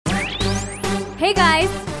Hey guys,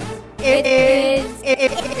 it's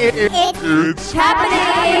happening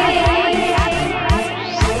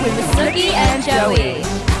with Snooki and Joey.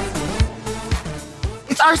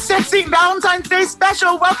 It's our sexy Valentine's Day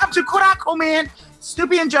special. Welcome to Kurako Man,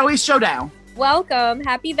 Snoopy and Joey's Showdown. Welcome.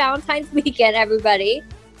 Happy Valentine's weekend, everybody.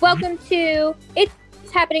 Welcome to It's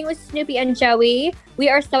Happening with Snoopy and Joey. We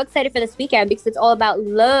are so excited for this weekend because it's all about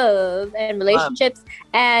love and relationships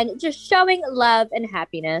and just showing love and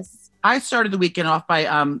happiness. I started the weekend off by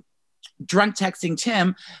drunk texting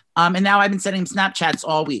Tim, and now I've been sending him Snapchats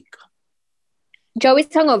all week. Joey's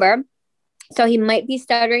hungover, so he might be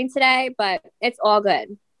stuttering today, but it's all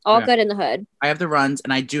good. All good in the hood. I have the runs,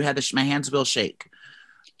 and I do have my hands will shake.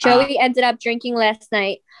 Joey ended up drinking last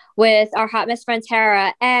night with our hot mess friend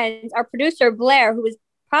Tara and our producer Blair, who was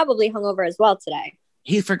probably hungover as well today.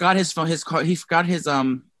 He forgot his phone, his car. He forgot his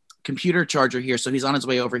computer charger here, so he's on his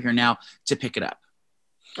way over here now to pick it up.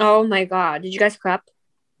 Oh my God! Did you guys hook up?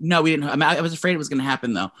 No, we didn't. I was afraid it was going to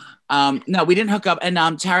happen though. No, we didn't hook up, and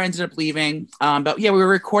Tara ended up leaving. But yeah, we were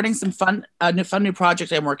recording some fun new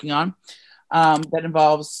project I'm working on that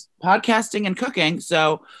involves podcasting and cooking.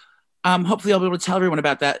 So hopefully I'll be able to tell everyone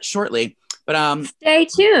about that shortly. But stay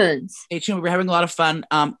tuned. Stay tuned. We were having a lot of fun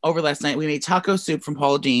over last night. We made taco soup from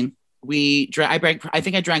Paula Deen. I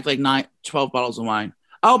think I drank like 12 bottles of wine.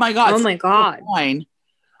 Oh my God. Oh my God. Wine.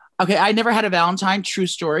 Okay, I never had a Valentine, true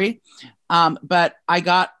story. But I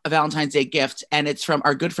got a Valentine's Day gift, and it's from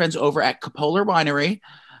our good friends over at Capolar Winery.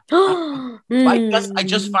 I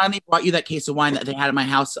just finally brought you that case of wine that they had at my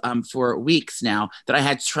house for weeks now that I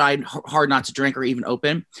had tried hard not to drink or even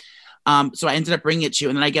open. So I ended up bringing it to you,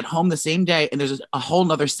 and then I get home the same day, and there's a whole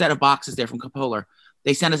nother set of boxes there from Capolar.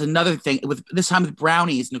 They sent us another thing this time with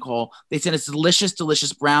brownies, Nicole. They sent us delicious,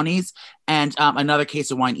 delicious brownies and another case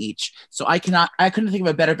of wine each. So I couldn't think of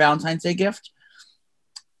a better Valentine's Day gift.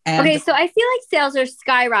 And okay, so I feel like sales are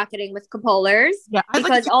skyrocketing with Capolars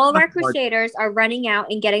because all of our crusaders are running out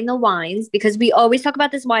and getting the wines because we always talk about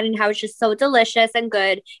this wine and how it's just so delicious and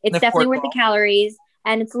good. It's definitely worth the calories.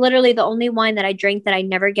 And it's literally the only wine that I drink that I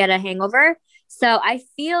never get a hangover. So I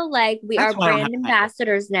feel like we are brand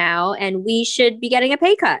ambassadors now, and we should be getting a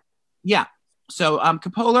pay cut. Yeah. So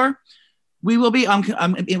Capolar, we will be. I'm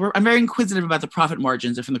very inquisitive about the profit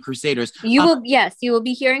margins from the Crusaders. You will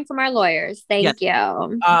be hearing from our lawyers. Thank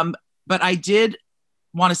you. But I did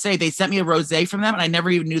want to say they sent me a rosé from them, and I never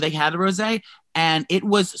even knew they had a rosé, and it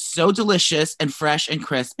was so delicious and fresh and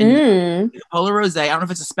crisp. And Capolar rosé. I don't know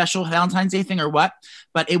if it's a special Valentine's Day thing or what,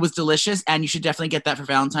 but it was delicious, and you should definitely get that for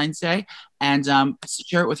Valentine's Day and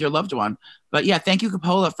share it with your loved one. But yeah, thank you,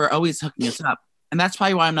 Capola, for always hooking us up, and that's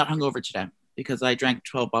probably why I'm not hungover today because I drank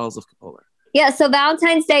 12 bottles of Capola. Yeah, so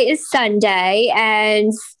Valentine's Day is Sunday,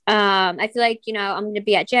 and I feel like, I'm going to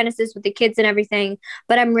be at Janice's with the kids and everything,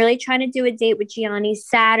 but I'm really trying to do a date with Gianni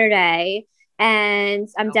Saturday, and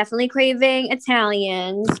I'm definitely craving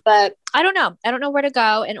Italians, but I don't know. I don't know where to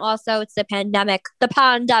go, and also it's the pandemic.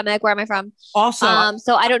 Where am I from? Also.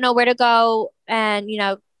 So I don't know where to go and,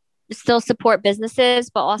 still support businesses,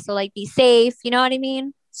 but also, like, be safe. You know what I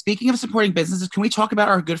mean? Speaking of supporting businesses, can we talk about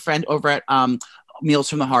our good friend over at Meals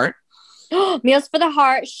from the Heart? Meals for the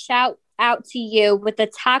Heart, shout out to you with the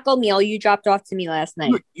taco meal you dropped off to me last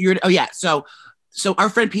night. So our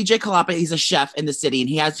friend PJ Kalapa, he's a chef in the city, and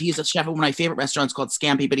he's a chef at one of my favorite restaurants called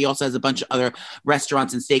Scampi, but he also has a bunch of other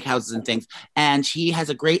restaurants and steakhouses and things. And he has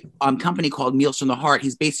a great company called Meals from the Heart.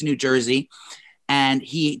 He's based in New Jersey, and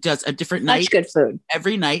he does a different night. Such good food.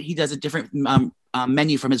 Every night he does a different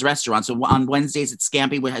menu from his restaurant. So on Wednesdays it's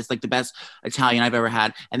Scampi, which has like the best Italian I've ever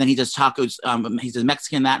had, and then he does tacos. He does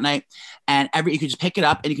Mexican that night, and you can just pick it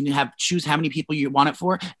up and you can choose how many people you want it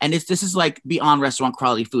for. And this is like beyond restaurant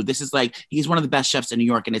quality food. This is like, he's one of the best chefs in New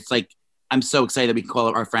York, and it's like, I'm so excited that we can call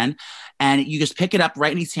it our friend. And you just pick it up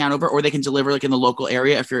right in East Hanover, or they can deliver like in the local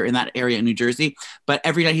area if you're in that area in New Jersey. But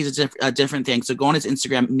every night he's a different thing. So go on his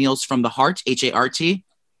Instagram, Meals from the Heart, HART.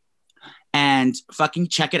 And fucking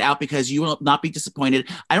check it out because you will not be disappointed.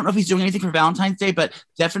 I don't know if he's doing anything for Valentine's Day, but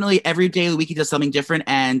definitely every day of the week he does something different.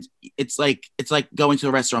 And it's like going to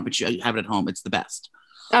a restaurant, but you have it at home. It's the best.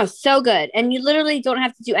 Oh, so good. And you literally don't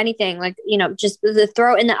have to do anything. Like, just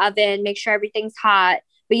throw it in the oven, make sure everything's hot,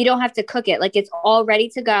 but you don't have to cook it. Like, it's all ready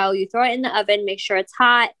to go. You throw it in the oven, make sure it's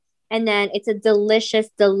hot. And then it's a delicious,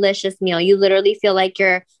 delicious meal. You literally feel like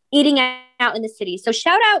you're eating out in the city. So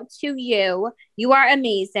shout out to you. You are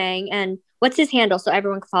amazing. And what's his handle so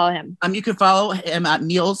everyone can follow him? You can follow him at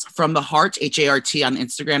Meals from the Heart, HART on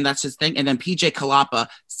Instagram. That's his thing. And then PJ Kalapa,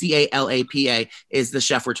 CALAPA, is the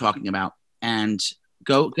chef we're talking about. And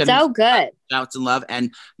go get so good. Shouts and love,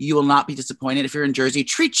 and you will not be disappointed. If you're in Jersey,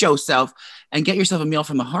 treat yourself and get yourself a meal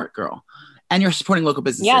from the Heart, girl. And you're supporting local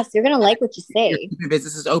businesses. Yes, you're gonna like what you say. You're keeping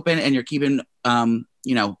businesses open, and you're keeping, all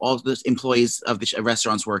the employees of the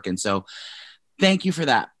restaurants working. So, thank you for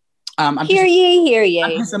that. Hear ye.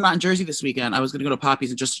 I'm not in Jersey this weekend. I was gonna go to Poppy's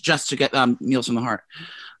and just to get meals from the heart.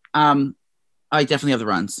 I definitely have the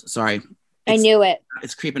runs. Sorry, I knew it.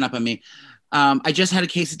 It's creeping up on me. I just had a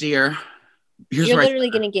quesadilla. You're literally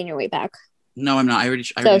gonna gain your weight back. No, I'm not.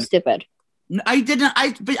 Stupid. I didn't.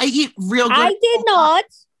 I eat real good. I did not.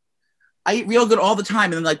 I eat real good all the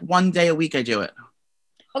time, and then like one day a week I do it.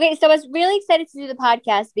 Okay, so I was really excited to do the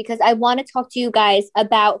podcast because I want to talk to you guys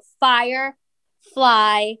about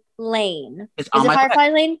Firefly Lane. Is it Firefly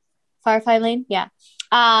Lane? Firefly Lane, yeah.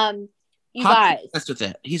 You guys, that's with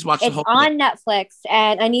it. He's watched the whole on Netflix,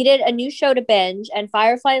 and I needed a new show to binge. And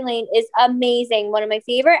Firefly Lane is amazing. One of my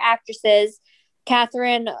favorite actresses,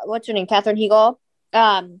 Catherine. What's her name? Catherine Hegel.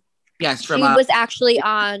 Yes, she was actually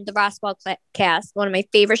on the Roswell cast, one of my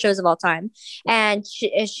favorite shows of all time. And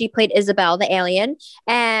she played Isabel, the alien.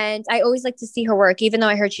 And I always like to see her work, even though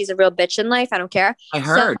I heard she's a real bitch in life. I don't care. I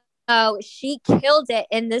heard. So she killed it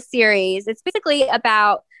in this series. It's basically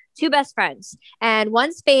about two best friends, and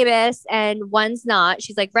one's famous and one's not.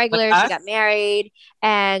 She's like regular. She got married,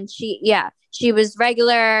 and she was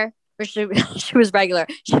regular. She was regular.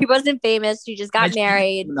 She wasn't famous. She just got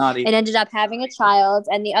married and ended up having a child.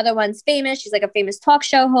 And the other one's famous. She's like a famous talk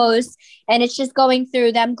show host. And it's just going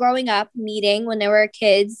through them growing up, meeting when they were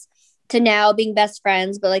kids to now being best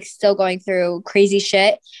friends, but like still going through crazy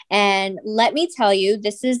shit. And let me tell you,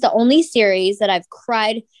 this is the only series that I've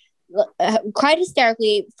cried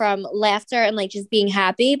hysterically from laughter and like just being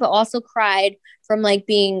happy, but also cried from like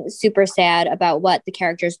being super sad about what the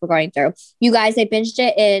characters were going through. You guys, I binged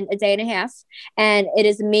it in a day and a half, and it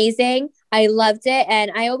is amazing. I loved it,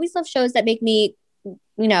 and I always love shows that make me,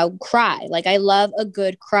 cry. Like I love a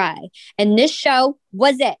good cry, and this show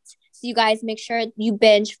was it. So you guys, make sure you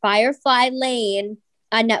binge Firefly Lane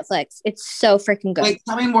on Netflix. It's so freaking good. Wait,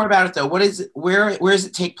 tell me more about it though. What is it? Where does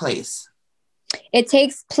it take place? It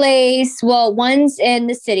takes place, one's in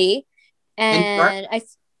the city, and I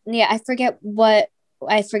forget where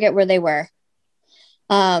they were.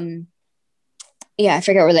 I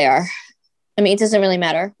forget where they are. I mean, it doesn't really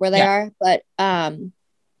matter where they are, but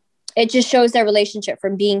it just shows their relationship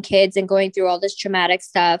from being kids and going through all this traumatic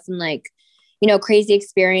stuff and like, crazy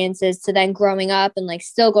experiences to then growing up and like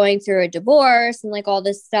still going through a divorce and like all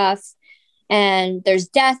this stuff. And there's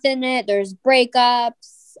death in it. There's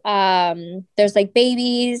breakups. There's like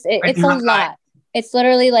babies. It's a lot. It's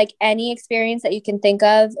literally like any experience that you can think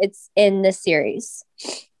of. It's in this series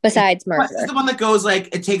besides murder. This is the one that goes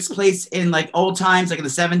like, it takes place in like old times, like in the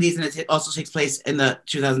 70s. And it also takes place in the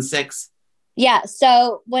 2006. Yeah.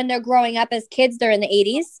 So when they're growing up as kids, they're in the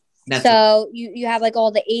 80s. So you have like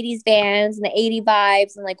all the 80s bands and the 80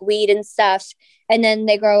 vibes and like weed and stuff. And then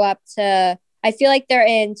they grow up to, I feel like they're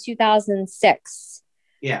in 2006.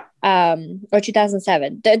 Yeah. Or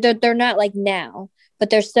 2007. They're not like now, but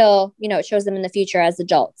they're still, it shows them in the future as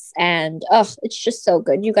adults. And it's just so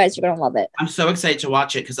good. You guys are going to love it. I'm so excited to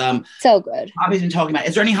watch it because so good. Bobby's been talking about,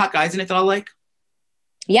 is there any hot guys in it that I like?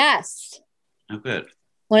 Yes. Oh, good.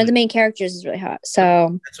 One of the main characters is really hot.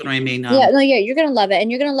 So that's what I mean. You're going to love it. And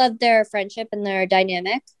you're going to love their friendship and their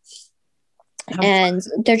dynamic. And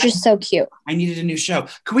they're just so cute. I needed a new show.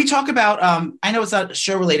 Can we talk about, I know it's not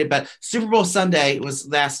show related, but Super Bowl Sunday was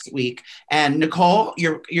last week. And Nicole,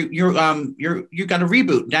 you got a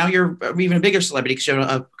reboot. Now you're even a bigger celebrity because you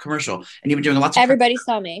have a commercial and you've been doing lots of everybody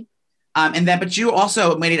saw me. But you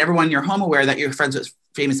also made everyone in your home aware that you're friends with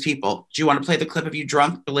famous people. Do you want to play the clip of you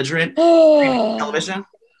drunk, belligerent, television?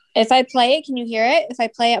 If I play it, can you hear it? If I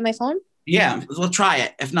play it on my phone? Yeah, we'll try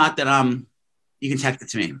it. If not, then you can text it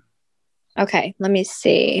to me. Okay, let me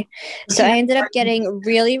see. So I ended up getting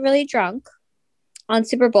really, really drunk on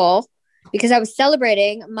Super Bowl because I was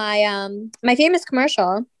celebrating my my famous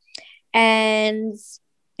commercial, and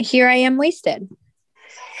here I am wasted.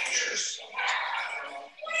 This is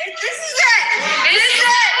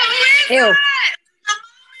it. Ew.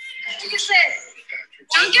 This is it.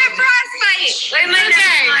 Don't get frostbite. Wait, my turn.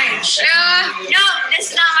 No,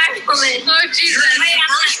 this is not my woman. Oh, Jesus. Wait,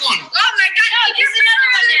 first one. Oh, my God. No, there's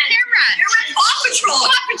another one then. You're with Paw Patrol.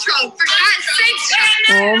 Paw Patrol, for God's sake.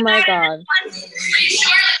 Oh, my God. Are you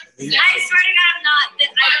sure? I swear to God, I'm not.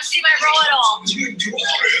 I don't see my role at all.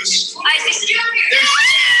 I think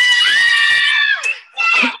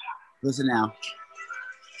Listen now.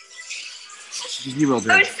 You will do.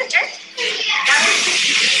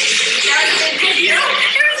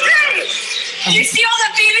 Did you see all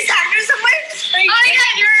the famous actors somewhere? Oh my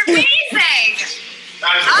God, you're amazing!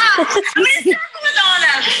 I'm in a circle with all of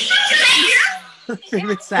them.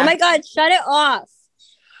 Oh my God, shut it off.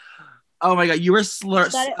 Oh my God, you were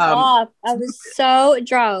slurred. Shut it off. I was so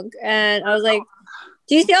drunk, and I was like,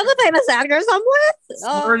 "Do you see all the famous actors I'm with?"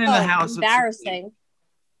 Slurring in the house. Embarrassing.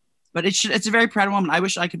 But it's a very proud woman. I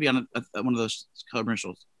wish I could be on one of those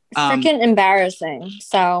commercials. Freaking embarrassing.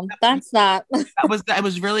 So that's that. That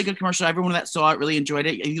was really good commercial. Everyone that saw it really enjoyed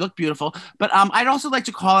it. You look beautiful. But I'd also like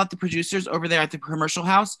to call out the producers over there at the commercial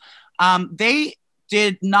house. We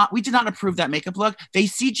did not approve that makeup look. They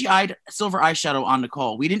CGI'd silver eyeshadow on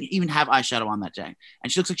Nicole. We didn't even have eyeshadow on that day.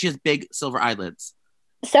 And she looks like she has big silver eyelids.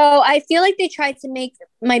 So I feel like they tried to make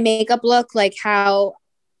my makeup look like how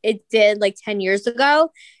it did like 10 years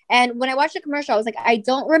ago. And when I watched the commercial, I was like, I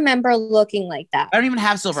don't remember looking like that. I don't even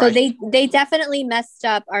have silver. So they definitely messed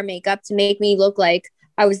up our makeup to make me look like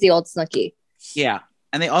I was the old Snooki. Yeah.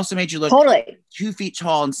 And they also made you look totally 2 feet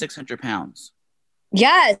tall and 600 pounds.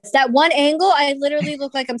 Yes, that one angle, I literally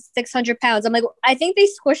look like I'm 600 pounds. I'm like, I think they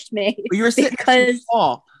squished me. But you were because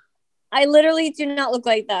tall. I literally do not look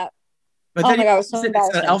like that. But oh my God, it was so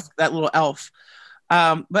embarrassing. That little elf.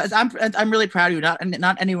 But I'm really proud of you.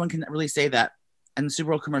 Not anyone can really say that. And the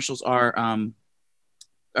Super Bowl commercials are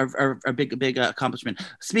a big accomplishment.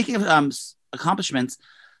 Speaking of accomplishments,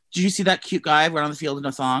 did you see that cute guy run on the field in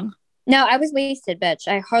a thong? No, I was wasted, bitch.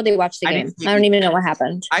 I hardly watched the game. I don't even know what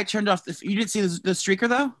happened. I turned off you didn't see the streaker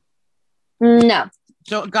though? No.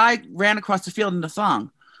 So a guy ran across the field in a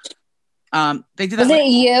thong. They did that. Was it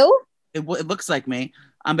you? It looks like me,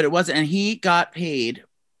 but it wasn't. And he got paid.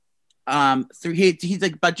 Through he's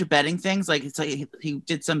like a bunch of betting things. Like it's like he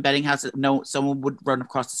did some betting house that someone would run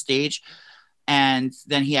across the stage, and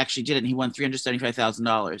then he actually did it. And he won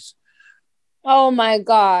 $375,000. Oh my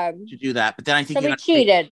God! To do that, but then I think he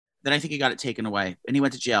cheated. Then I think he got it taken away, and he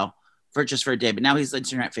went to jail for a day. But now he's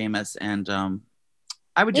internet famous, and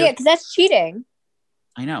I would do because that's cheating.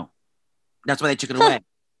 I know. That's why they took it away,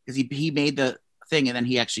 because he made the thing and then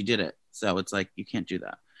he actually did it. So it's like you can't do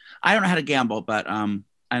that. I don't know how to gamble, but and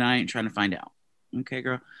I ain't trying to find out. Okay,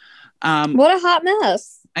 girl. What a hot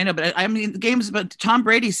mess. I know, but I mean the games. But Tom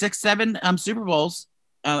Brady 6-7 Super Bowls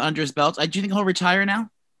under his belt. Do you think he'll retire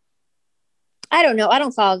now? I don't know. I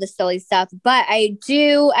don't follow the silly stuff, but I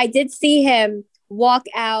did see him walk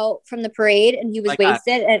out from the parade, and he was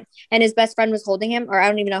wasted, and his best friend was holding him, or I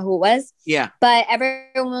don't even know who it was. Yeah. But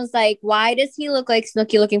everyone was like, why does he look like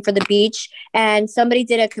Snooki looking for the beach? And somebody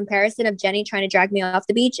did a comparison of Jenny trying to drag me off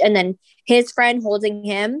the beach, and then his friend holding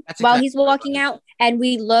him while he's walking out, and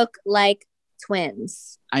we look like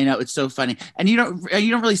twins. I know, it's so funny. And you don't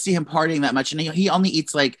really see him partying that much, and he only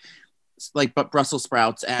eats like Brussels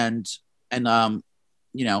sprouts and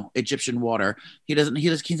Egyptian water.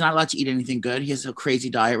 He's not allowed to eat anything good. He has a crazy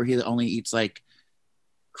diet where he only eats like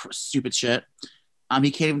stupid shit.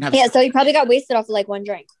 He can't even have. Yeah, so he probably got wasted off of like one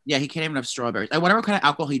drink. Yeah, he can't even have strawberries. I wonder what kind of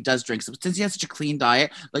alcohol he does drink. So since he has such a clean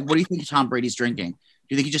diet, like, what do you think Tom Brady's drinking? Do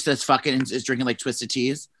you think he just says fuck it and is drinking like twisted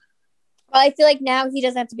teas? Well, I feel like now he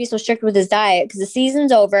doesn't have to be so strict with his diet because the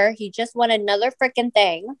season's over. He just won another freaking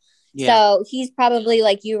thing. Yeah. So he's probably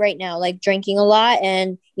like you right now, like drinking a lot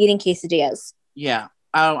and eating quesadillas. Yeah.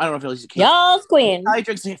 I don't know if he'll use tequila. Y'all's queen. He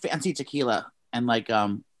drinks fancy tequila and like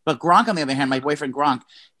but Gronk, on the other hand, my boyfriend Gronk,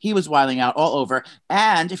 he was wilding out all over.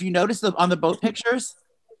 And if you notice on the boat pictures,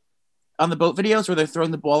 on the boat videos where they're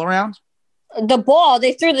throwing the ball around,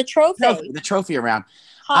 they threw the trophy around.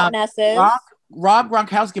 Hot messes. Rob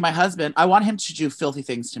Gronkowski, my husband, I want him to do filthy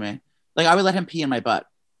things to me. Like I would let him pee in my butt.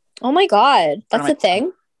 Oh my God, that's a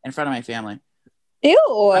thing. In front of my family.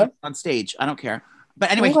 Ew. On stage, I don't care. But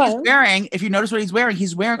anyway, he's wearing, if you notice what he's wearing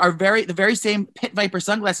the very same Pit Viper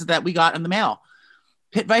sunglasses that we got in the mail.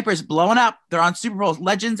 Pit Viper's blowing up. They're on Super Bowl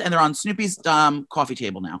Legends, and they're on Snoopy's coffee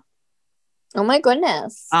table now. Oh my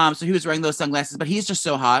goodness. So he was wearing those sunglasses, but he's just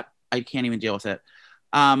so hot. I can't even deal with it.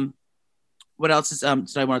 What else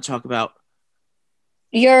did I want to talk about?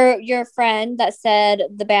 Your friend that said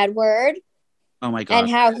the bad word. Oh my God. And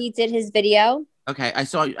how he did his video. Okay,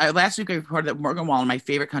 last week I reported that Morgan Wallen, my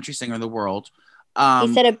favorite country singer in the world,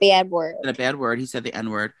 he said a bad word. He said the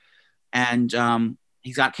N-word, and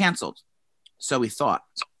he got canceled. So we thought,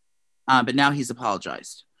 but now he's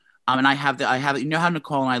apologized. And I have you know how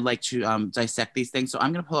Nicole and I like to dissect these things. So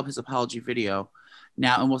I'm gonna pull up his apology video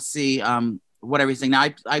now, and we'll see what everything. Now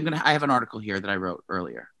I have an article here that I wrote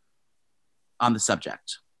earlier on the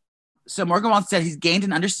subject. So Morgan Wallen said he's gained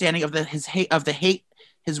an understanding of the hate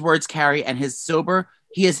his words carry, and he's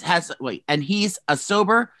a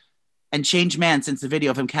sober and changed man since the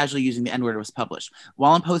video of him casually using the N-word was published.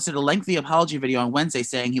 Wallen posted a lengthy apology video on Wednesday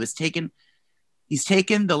saying he's taken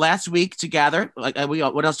the last week to gather.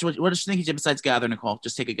 What else do you think he did besides gather, Nicole?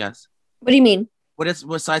 Just take a guess. What do you mean? What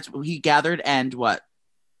besides he gathered and what?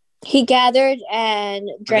 He gathered and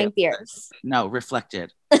drank beers. No,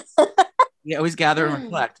 reflected. He always gather and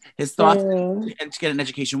reflect his thoughts and to get an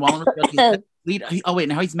education. While in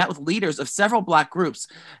now he's met with leaders of several Black groups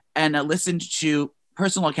and listened to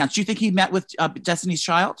personal accounts. Do you think he met with Destiny's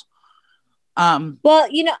Child? Well,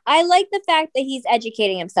 I like the fact that he's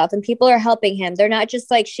educating himself and people are helping him. They're not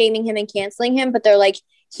just like shaming him and canceling him, but they're like,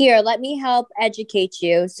 here, let me help educate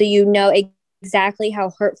you so you know exactly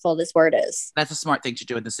how hurtful this word is. That's a smart thing to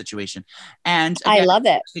do in this situation. And again, I love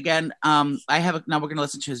it. Again, now we're going to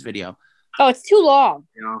listen to his video. Oh, it's too long.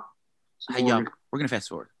 Hey, yo, we're going to fast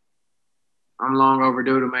forward. I'm long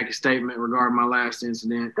overdue to make a statement regarding my last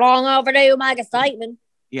incident. Long overdue to make a statement.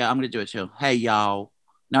 Yeah, I'm going to do it too. Hey, y'all.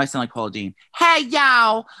 Now I sound like Paula Dean. Hey,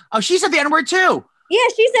 y'all. Oh, she said the N-word too. Yeah,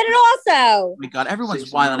 she said it also. Oh my God, everyone's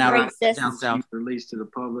wilding out down south. Released to the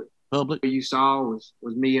public. What you saw was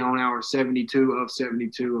me on hour 72 of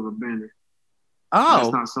 72 of a bender. Oh.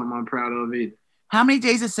 That's not something I'm proud of either. How many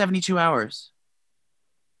days is 72 hours?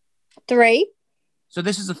 3. So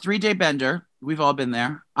this is a 3-day bender. We've all been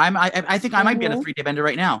there. I think I might be on a 3-day bender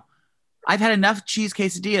right now. I've had enough cheese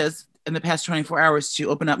quesadillas in the past 24 hours to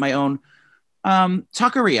open up my own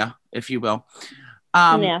taqueria, if you will.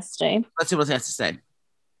 Nasty. Let's see what it has to say.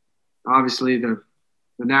 Obviously, the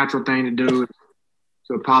natural thing to do is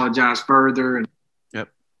to apologize further,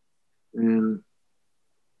 and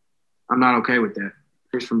I'm not okay with that.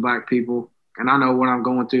 It's from Black people, and I know what I'm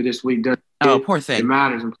going through this week. Poor thing. It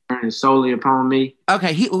matters. I'm turning it solely upon me.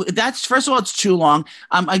 Okay, that's first of all, it's too long.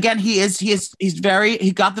 Again, he got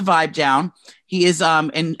the vibe down. He is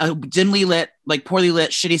in a dimly lit, like poorly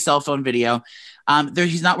lit, shitty cell phone video.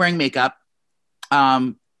 He's not wearing makeup.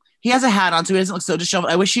 He has a hat on, so he doesn't look so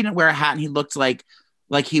disheveled. I wish he didn't wear a hat and he looked like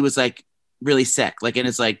he was like really sick, like in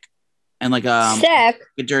his sick, a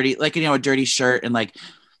dirty, a dirty shirt, and like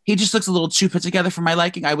he just looks a little too put together for my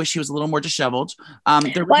liking. I wish he was a little more disheveled. I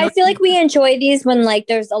feel like we enjoy these when like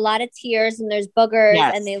there's a lot of tears and there's boogers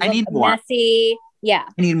and they look messy. Yeah,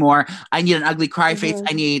 I need more. I need an ugly cry face.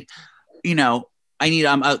 I need,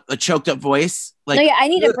 a choked up voice. I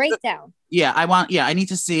need a breakdown. Yeah, I need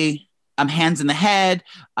to see hands in the head.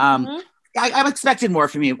 I expected more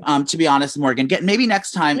from you, to be honest, Morgan. Maybe next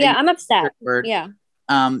time. Yeah, I'm upset. Yeah.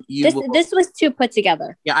 This was too put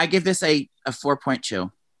together. Yeah, I give this a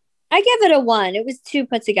 4.2. I give it a 1. It was too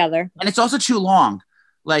put together. And it's also too long.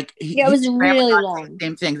 It was really long.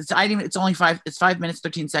 Same thing. It's only 5 minutes,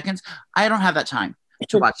 13 seconds. I don't have that time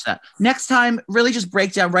to watch that. Next time, really just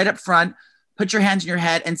break down right up front, put your hands in your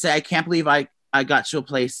head and say, I can't believe I got to a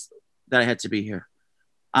place that I had to be here.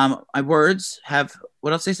 My words have,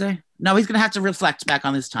 what else they say? No, he's going to have to reflect back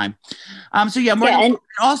on this time. And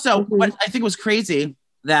also what I think was crazy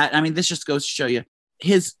that, this just goes to show you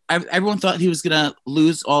everyone thought he was going to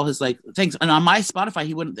lose all his things. And on my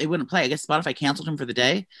Spotify, they wouldn't play. I guess Spotify canceled him for the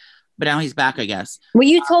day, but now he's back, I guess. Well,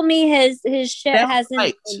 you told me his shit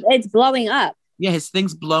it's blowing up. Yeah. His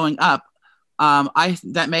thing's blowing up.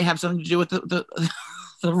 That may have something to do with the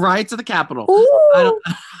riots of the Capitol.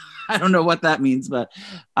 I don't know what that means, but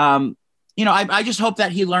I just hope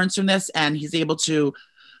that he learns from this and he's able to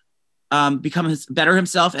better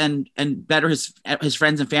himself and better his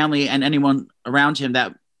friends and family and anyone around him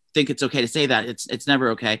that think it's okay to say that. It's never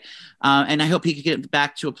okay. And I hope he can get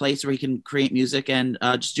back to a place where he can create music and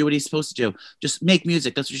just do what he's supposed to do. Just make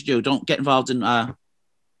music. That's what you do. Don't get involved in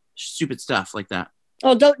stupid stuff like that.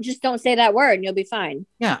 Oh, don't say that word and you'll be fine.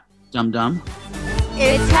 Yeah. Dumb.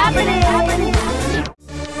 It's happening.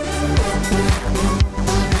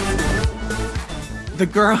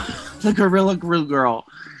 The Gorilla Glue girl.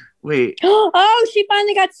 Wait. Oh, she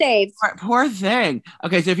finally got saved. Poor thing.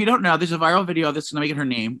 Okay, so if you don't know, there's a viral video that's going to make it her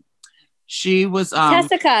name. She was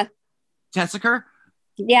Tessica. Tessica?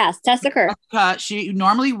 Yes, Tessica. She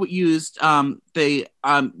normally used the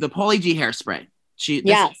Pauly D hairspray.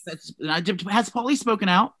 Has Pauly spoken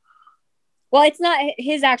out? Well, it's not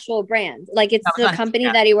his actual brand. It's the company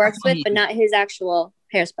that he works with, but not his actual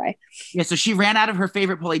hairspray. Yeah, so she ran out of her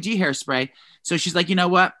favorite Pauly D hairspray. So she's like, you know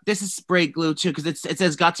what? This is spray glue too, because it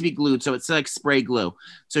says got to be glued, so it's like spray glue.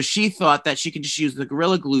 So she thought that she could just use the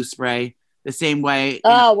Gorilla Glue spray the same way.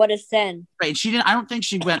 Oh, what a sin! Right, and she didn't. I don't think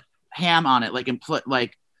she went ham on it, and put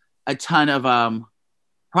a ton of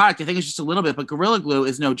product. I think it's just a little bit, but Gorilla Glue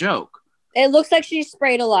is no joke. It looks like she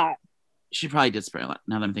sprayed a lot. She probably did spray a lot.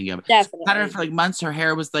 Now that I'm thinking of it, definitely. She had her for months. Her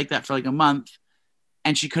hair was like that for a month,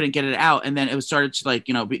 and she couldn't get it out. And then it was started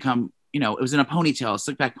to become it was in a ponytail, a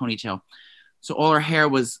slick back ponytail. So all her hair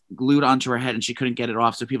was glued onto her head and she couldn't get it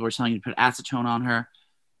off. So people were telling you to put acetone on her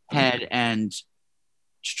head and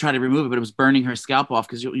try to remove it, but it was burning her scalp off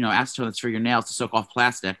because, you know, acetone that's for your nails to soak off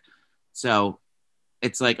plastic. So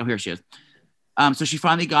it's like, oh, here she is. So she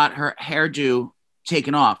finally got her hairdo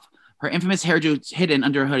taken off. Her infamous hairdo hidden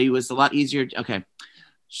under her hoodie was a lot easier. Okay.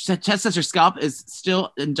 Tess says her scalp is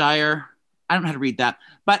still in dire. I don't know how to read that.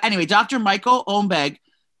 But anyway, Dr. Michael Ombeg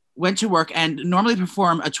went to work and normally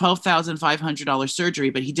perform a $12,500 surgery,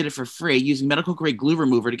 but he did it for free using medical grade glue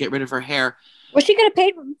remover to get rid of her hair. Well, she could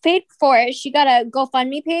have paid for it. She got a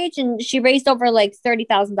GoFundMe page and she raised over like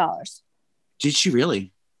 $30,000. Did she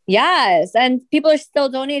really? Yes. And people are still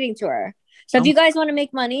donating to her. So if you guys want to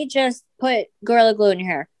make money, just put Gorilla Glue in your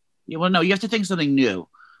hair. Yeah, well, no, you have to think something new,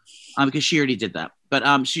 because she already did that. But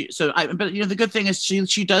but you know, the good thing is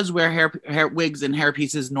she does wear hair wigs and hair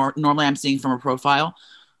pieces. Normally, I'm seeing from her profile,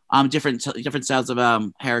 different styles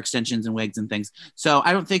of hair extensions and wigs and things. So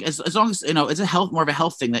I don't think as long as, you know, it's more of a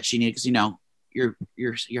health thing that she needs, because, you know, your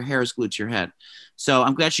hair is glued to your head. So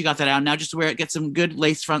I'm glad she got that out. Now just wear it, get some good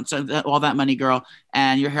lace fronts, all that money, girl,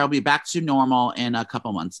 and your hair will be back to normal in a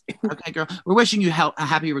couple months. Okay, girl. We're wishing you a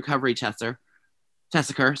happy recovery, Tessiker.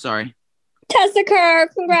 Sorry. Tessiker,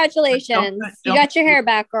 congratulations. You got your hair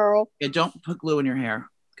back, girl. Yeah, don't put glue in your hair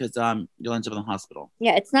because you'll end up in the hospital.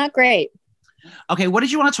 Yeah, it's not great. Okay, what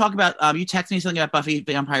did you want to talk about? You texted me something about Buffy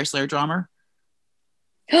Vampire Slayer drama.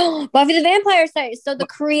 Buffy the Vampire Slayer. So the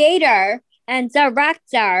creator and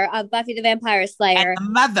director of Buffy the Vampire Slayer, and the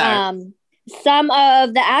mother. Some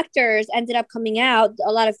of the actors ended up coming out,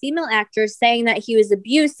 a lot of female actors, saying that he was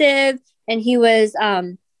abusive and he was,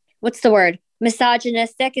 what's the word?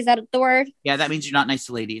 Misogynistic. Is that the word? Yeah, that means you're not nice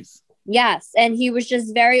to ladies. Yes. And he was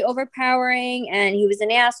just very overpowering and he was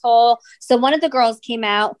an asshole. So one of the girls came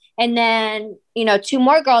out and then, you know, two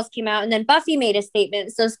more girls came out and then Buffy made a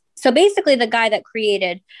statement. So basically the guy that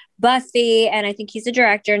created Buffy, and I think he's a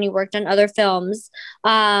director and he worked on other films,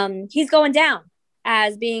 he's going down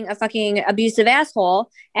as being a fucking abusive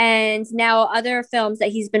asshole. And now other films that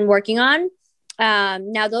he's been working on,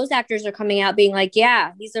 now those actors are coming out being like,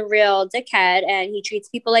 yeah, he's a real dickhead and he treats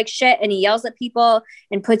people like shit and he yells at people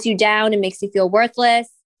and puts you down and makes you feel worthless.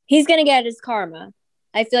 He's going to get his karma.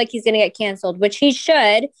 I feel like he's going to get canceled, which he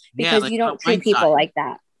should, because you don't treat people like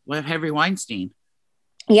that. What Harvey Weinstein?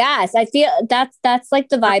 Yes, I feel that's like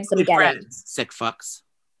the vibes I'm getting. Friends, sick fucks.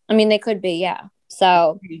 I mean, they could be, yeah.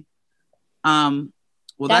 So, well,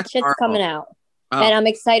 that shit's coming out. Oh. And I'm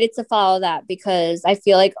excited to follow that because I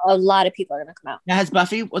feel like a lot of people are going to come out. Now, has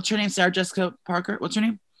Buffy, what's her name? Sarah Jessica Parker? What's her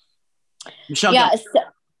name? Michelle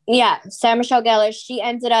Sarah Michelle Gellar. She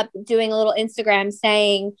ended up doing a little Instagram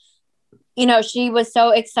saying, you know, she was so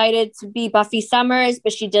excited to be Buffy Summers,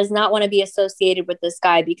 but she does not want to be associated with this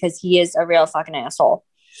guy because he is a real fucking asshole.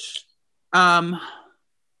 Can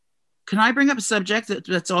I bring up a subject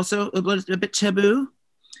that's also a bit taboo?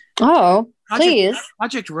 Oh, please.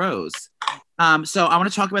 Project Rose. So I want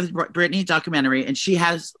to talk about the Britney documentary, and she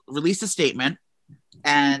has released a statement,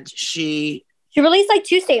 and she released like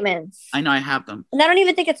 2 statements. I know, I have them. And I don't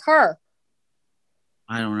even think it's her.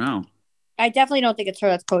 I don't know. I definitely don't think it's her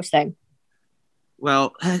that's posting.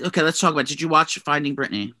 Well, okay, let's talk about it. Did you watch Finding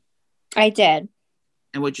Britney? I did.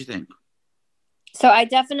 And what'd you think? So I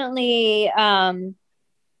definitely,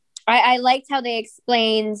 I liked how they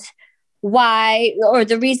explained why, or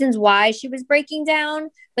the reasons why she was breaking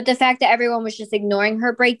down, but the fact that everyone was just ignoring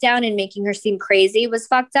her breakdown and making her seem crazy was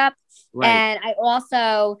fucked up. Right. And I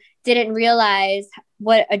also didn't realize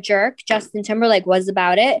what a jerk Justin Timberlake was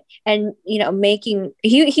about it. And, you know,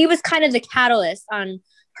 he was kind of the catalyst on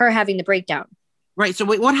her having the breakdown. Right. So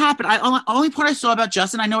wait, what happened? Only part I saw about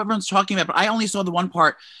Justin, I know everyone's talking about, but I only saw the one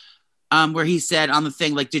part where he said on the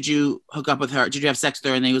thing, like, did you hook up with her? Did you have sex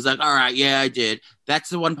with her? And he was like, all right, yeah, I did. That's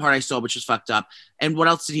the one part I saw, which was fucked up. And what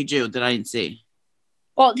else did he do that I didn't see?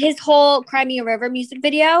 Well, his whole Cry Me a River music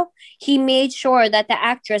video, he made sure that the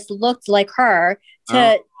actress looked like her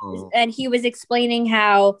and he was explaining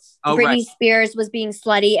how Britney Spears was being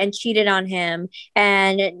slutty and cheated on him.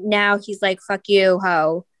 And now he's like, fuck you,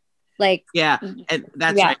 ho. Like, yeah, and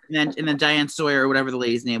that's right. And then Diane Sawyer or whatever the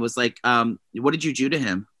lady's name was like, what did you do to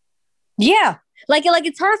him? Yeah. Like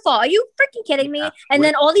it's her fault. Are you freaking kidding me? Yeah. And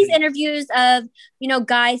then all these interviews of, you know,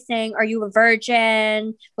 guys saying, are you a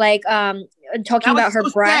virgin? Like, talking about her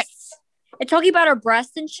breasts and talking about her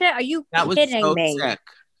breasts and shit. Are you kidding me? Sick.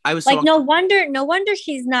 I was like, no wonder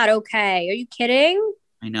she's not okay. Are you kidding?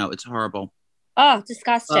 I know, it's horrible. Oh,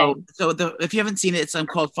 disgusting. So if you haven't seen it, it's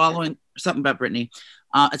called Following Something About Britney.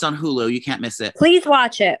 It's on Hulu. You can't miss it. Please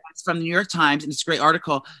watch it. It's from the New York Times, and it's a great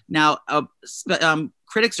article. Now,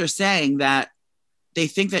 critics are saying that they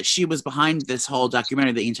think that she was behind this whole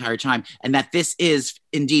documentary the entire time, and that this is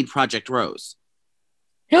indeed Project Rose.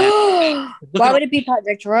 Why at would it be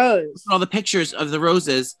Project Rose? all the pictures of the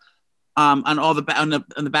roses on all the on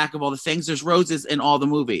the back of all the things. There's roses in all the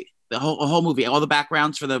movie. The whole movie, all the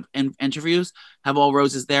backgrounds for the interviews have all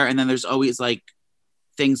roses there, and then there's always like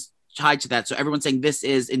things tied to that. So everyone's saying this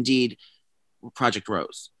is indeed Project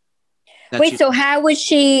Rose. Wait, so how would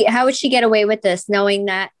she get away with this, knowing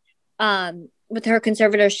that with her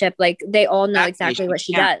conservatorship, like they all know exactly what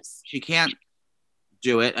she does? She can't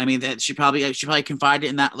do it. I mean, that she probably confided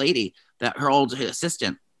in that lady, that her old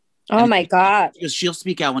assistant. Oh my God! Because she'll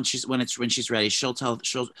speak out when she's ready. She'll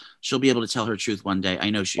be able to tell her truth one day.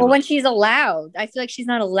 I know she. Well, will. when she's allowed, I feel like she's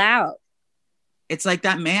not allowed. It's like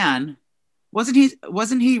that man. Wasn't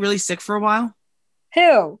he really sick for a while?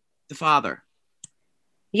 Who? The father.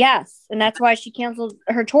 Yes, and that's why she canceled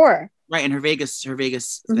her tour. Right, and her Vegas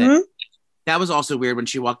thing. That was also weird when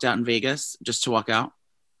she walked out in Vegas just to walk out.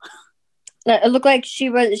 It looked like she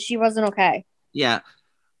wasn't okay. Yeah.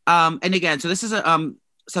 And again, so this is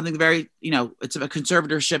something very, it's a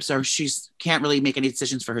conservatorship, so she can't really make any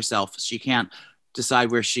decisions for herself. She can't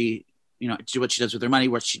decide where she, do what she does with her money,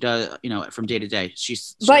 what she does, from day to day.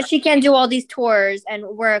 But she can do all these tours and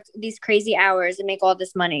work these crazy hours and make all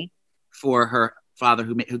this money for her father,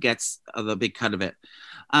 who gets the big cut of it.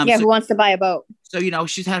 Who wants to buy a boat? So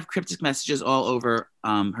she's had cryptic messages all over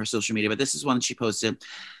her social media, but this is one that she posted,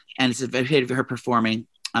 and it's a video of her performing.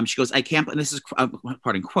 She goes, "I can't," and this is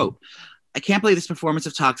quote, "I can't believe this performance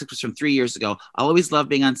of Toxic was from 3 years ago. I'll always love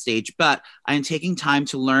being on stage, but I am taking time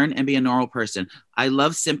to learn and be a normal person. I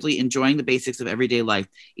love simply enjoying the basics of everyday life.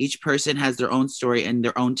 Each person has their own story and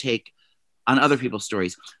their own take on other people's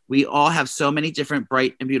stories. We all have so many different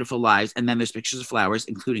bright and beautiful lives." And then there's pictures of flowers,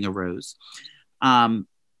 including a rose.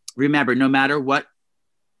 "Remember, no matter what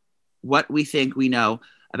we think we know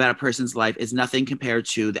about a person's life is nothing compared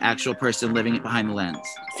to the actual person living it behind the lens."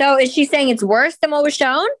 So is she saying it's worse than what was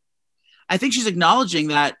shown? I think she's acknowledging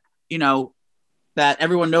that, that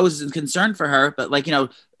everyone knows is concerned for her, but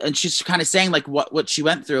and she's kind of saying like what she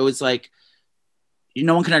went through is like,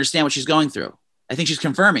 no one can understand what she's going through. I think she's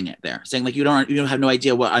confirming it there, saying like, you don't have no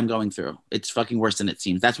idea what I'm going through. It's fucking worse than it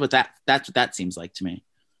seems. That's what that seems like to me.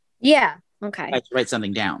 Yeah. Okay. I have to write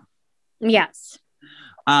something down. Yes.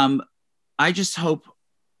 I just hope.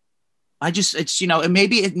 It's and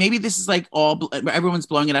maybe this is like everyone's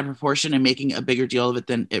blowing it out of proportion and making a bigger deal of it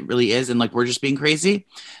than it really is, and like we're just being crazy.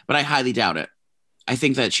 But I highly doubt it. I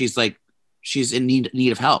think that she's in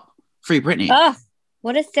need of help. Free Britney. Oh,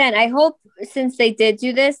 what a sin! I hope since they did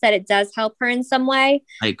do this that it does help her in some way.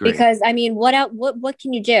 I agree. Because I mean, what else? What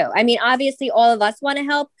can you do? I mean, obviously all of us want to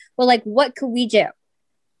help, but like, what could we do?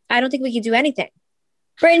 I don't think we can do anything.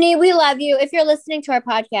 Brittany, we love you. If you're listening to our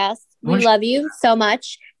podcast, we love you so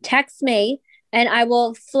much. Text me and I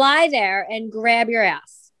will fly there and grab your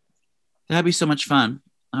ass. That'd be so much fun.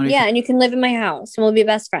 Yeah, and you can live in my house and we'll be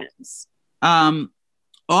best friends.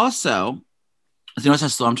 Also, you notice how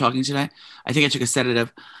slow I'm talking today? I think I took a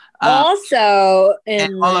sedative. Also,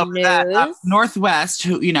 in the news, that, Northwest,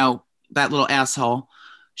 who that little asshole,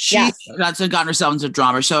 she's gotten herself into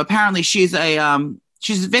drama. So apparently, she's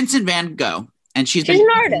Vincent Van Gogh, and she's an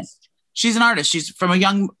artist. She's an artist. She's from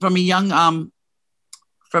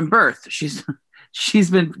birth. She's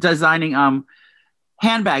been designing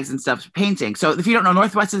handbags and stuff, painting. So if you don't know,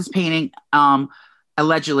 Northwest is painting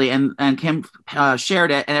allegedly, and Kim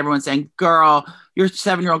shared it, and everyone's saying, "Girl, your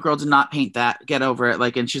 7-year-old girl did not paint that. Get over it."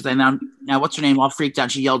 Like, and she's like, now what's her name? All freaked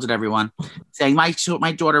out. She yelled at everyone, saying, "My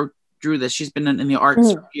daughter drew this. She's been in the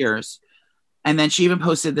arts for years." And then she even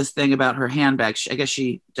posted this thing about her handbag. I guess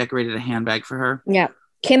she decorated a handbag for her. Yeah.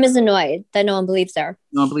 Kim is annoyed that no one believes her.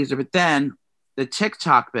 No one believes her. But then the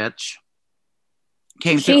TikTok bitch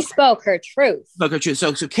came She spoke her truth. Spoke her truth.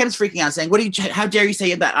 So Kim's freaking out, saying, how dare you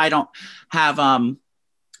say that I don't have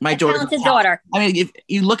my daughter. I mean, if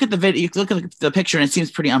you look at the video, you look at the picture, and it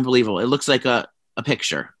seems pretty unbelievable. It looks like a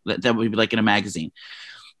picture that would be like in a magazine.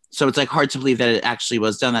 So it's like hard to believe that it actually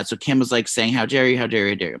was done that. So Kim was like saying, how dare you, how dare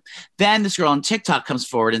you, how dare you. Then this girl on TikTok comes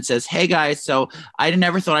forward and says, "Hey guys, so I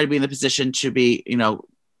never thought I'd be in the position to be,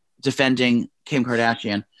 defending Kim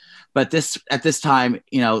Kardashian. But at this time,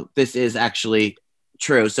 this is actually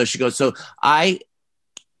true." So she goes, I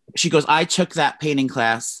took that painting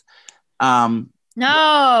class.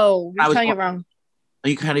 No, you're telling it wrong.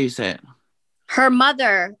 How do you say it? Her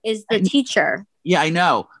mother is the teacher. Yeah, I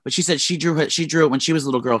know, but she said she drew it when she was a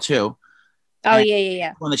little girl too. Oh,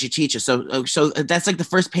 yeah. One that she teaches. So that's like the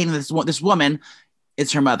first painting. This woman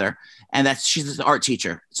is her mother, and she's the art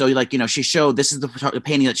teacher. So she showed this is the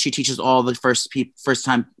painting that she teaches all the first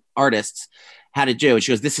time artists how to do. And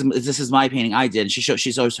she goes, this is my painting I did. And she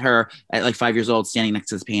shows her at like 5 years old standing next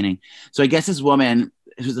to this painting. So I guess this woman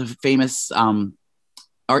who's a famous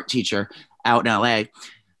art teacher out in LA,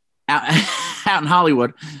 out, out in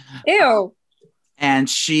Hollywood. Ew. And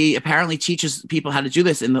she apparently teaches people how to do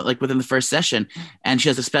this within the first session. And she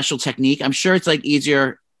has a special technique. I'm sure it's like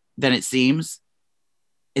easier than it seems.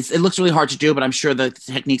 It looks really hard to do, but I'm sure the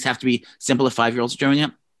techniques have to be simple if 5-year-olds are doing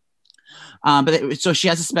it. So she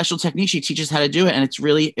has a special technique. She teaches how to do it. And it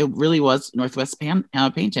really was Northwest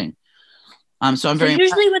painting. So I'm very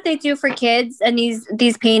usually what they do for kids and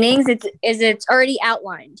these paintings, it's already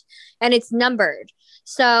outlined and it's numbered.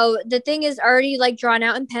 So the thing is already like drawn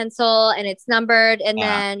out in pencil and it's numbered. And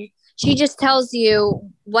then she just tells you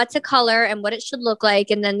what to color and what it should look like.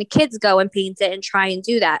 And then the kids go and paint it and try and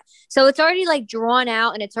do that. So it's already like drawn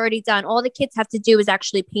out and it's already done. All the kids have to do is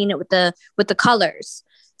actually paint it with the colors.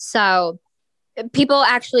 So people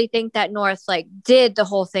actually think that North like did the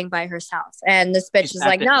whole thing by herself. And this bitch is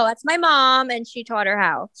like, no, that's my mom. And she taught her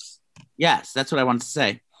how. Yes, that's what I wanted to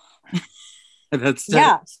say.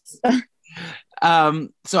 Yes.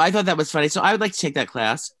 So I thought that was funny. So I would like to take that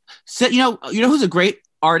class. So you know who's a great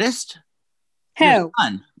artist? Who? Your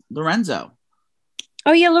son, Lorenzo.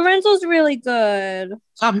 Oh yeah, Lorenzo's really good.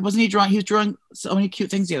 Stop! He was drawing so many cute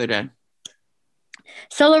things the other day.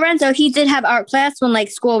 So Lorenzo, he did have art class when like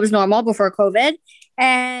school was normal before COVID,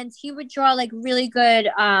 and he would draw like really good.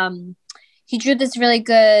 He drew this really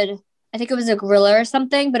good. I think it was a gorilla or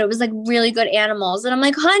something, but it was like really good animals. And I'm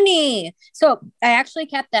like, honey. So I actually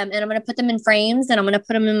kept them and I'm going to put them in frames and I'm going to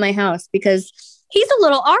put them in my house because he's a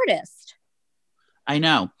little artist. I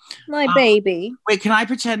know. My baby. Wait, can I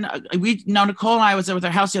pretend? Nicole and I was with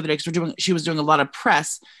our house the other day because she was doing a lot of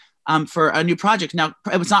press for a new project. Now,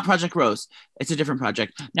 it was not Project Rose. It's a different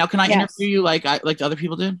project. Now, can I interview you like the other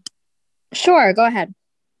people did? Sure. Go ahead.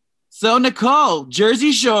 So Nicole,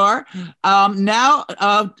 Jersey Shore. Now,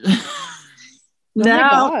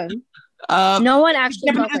 no one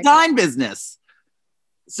actually design business.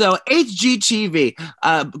 So HGTV,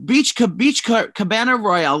 Beach Cabana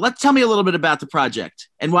Royale. Tell me a little bit about the project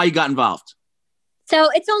and why you got involved. So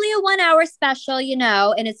it's only a 1-hour special,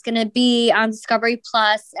 and it's going to be on Discovery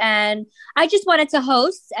Plus. And I just wanted to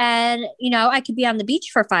host and, I could be on the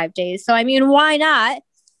beach for 5 days. So, I mean, why not?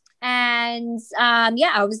 And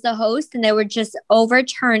I was the host and they were just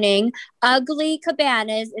overturning ugly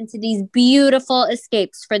cabanas into these beautiful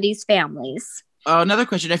escapes for these families. Another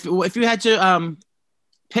question. If you had to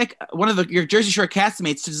pick one of your Jersey Shore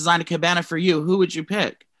castmates to design a cabana for you, who would you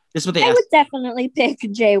pick? This is what they asked. I would definitely pick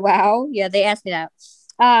JWoww. Yeah, they asked me that.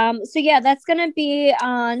 That's going to be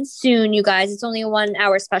on soon, you guys. It's only a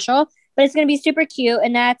 1-hour special, but it's going to be super cute.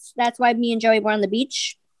 And that's why me and Joey were on the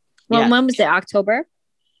beach. Well, when was it? October?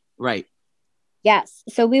 Right. Yes.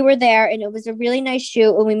 So we were there and it was a really nice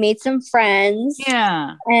shoot and we made some friends.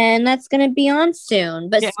 Yeah. And that's going to be on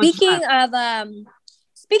soon. But speaking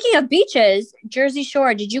of beaches, Jersey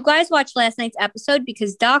Shore, did you guys watch last night's episode?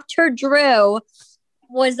 Because Dr. Drew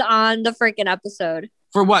was on the freaking episode.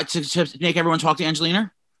 For what? To make everyone talk to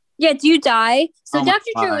Angelina? Yeah, do you die? So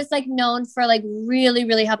Dr. Drew is like known for like really,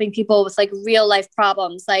 really helping people with like real life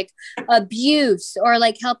problems, like abuse or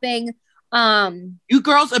like helping you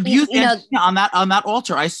girls abused on that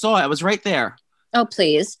altar. I saw it. I was right there. Oh,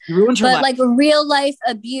 please. You ruined her life. Like real life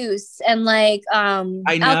abuse and like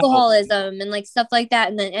alcoholism and like stuff like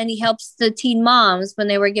that. And he helps the teen moms when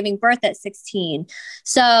they were giving birth at 16.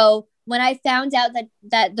 So when I found out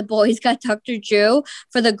that the boys got Dr. Drew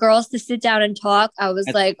for the girls to sit down and talk, I was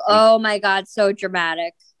oh my God, so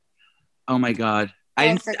dramatic. Oh my God. I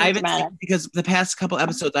haven't seen, because the past couple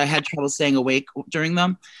episodes I had trouble staying awake during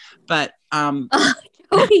them, but but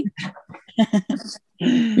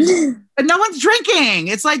no one's drinking.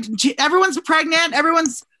 It's like everyone's pregnant,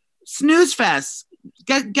 everyone's snooze fest.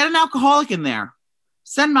 Get an alcoholic in there.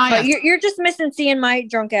 Send my. But you're just missing seeing my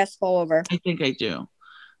drunk ass fall over. I think I do.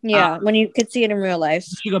 Yeah, when you could see it in real life.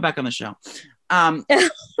 You go back on the show. I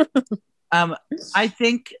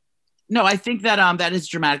think that that is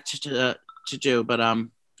dramatic to do, but well,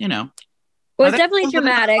 it's definitely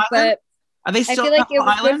dramatic, but are they still? I feel like it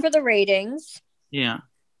was good for the ratings. Yeah.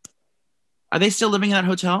 Are they still living in that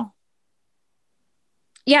hotel?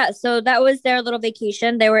 Yeah, so that was their little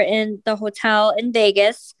vacation. They were in the hotel in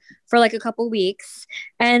Vegas for like a couple weeks,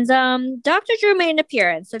 and Dr. Drew made an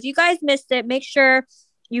appearance. So if you guys missed it, make sure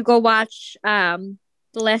you go watch the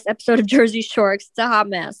last episode of Jersey Shore. It's a hot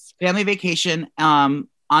mess. Family Vacation on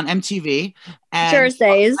MTV. And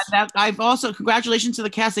Thursdays. I've also, congratulations to the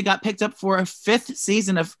cast. They got picked up for a 5th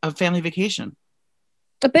season of Family Vacation.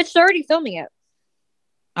 The bitch's already filming it.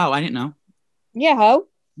 Oh, I didn't know. Yeah, ho.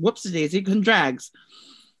 Whoops-a-daisy, couldn't drags.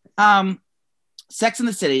 Sex in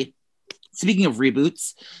the City. speaking of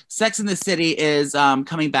reboots, Sex and the City is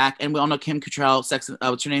coming back, and we all know Kim Cattrall.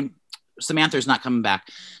 What's her name? Samantha's not coming back.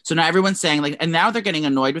 So now everyone's saying like, and now they're getting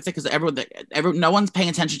annoyed with it because no one's paying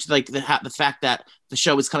attention to like the fact that the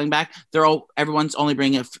show is coming back. Everyone's only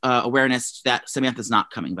bringing awareness that Samantha's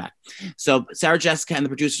not coming back. So Sarah Jessica and the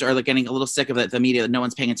producers are like getting a little sick of the media that no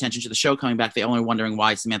one's paying attention to the show coming back. They're only wondering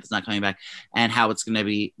why Samantha's not coming back and how it's going to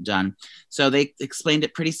be done. So they explained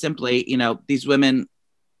it pretty simply. You know, these women,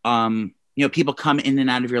 people come in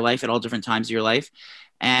and out of your life at all different times of your life.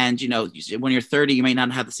 And, when you're 30, you may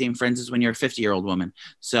not have the same friends as when you're a 50-year-old woman.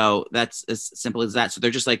 So that's as simple as that. So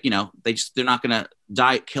they're just like, they're not going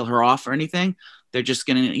to kill her off or anything. They're just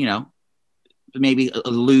going to, maybe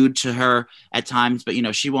allude to her at times, but,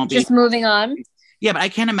 she won't be. Just moving on. Yeah, but I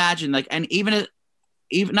can't imagine and even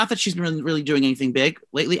not that she's been really doing anything big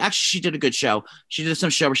lately. Actually, she did a good show. She did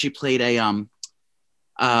some show where she played a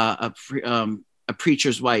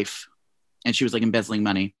preacher's wife, and she was like embezzling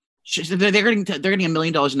money. They're getting $1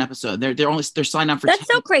 million an episode. They're signed on for that's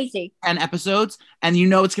so crazy 10 episodes, and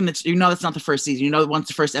that's not the first season. Once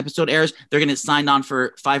the first episode airs, they're gonna sign on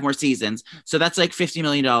for 5 more seasons. So that's like $50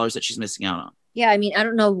 million that she's missing out on. Yeah, I mean, I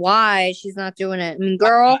don't know why she's not doing it. I mean,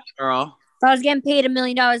 girl, if I was getting paid $1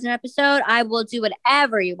 million an episode, I will do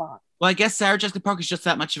whatever you want. Well, I guess Sarah Jessica Parker's just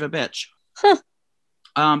that much of a bitch. Huh.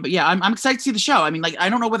 But yeah, I'm excited to see the show. I mean, like, I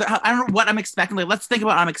don't know what I'm expecting. Like, let's think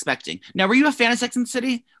about what I'm expecting. Now, were you a fan of Sex and the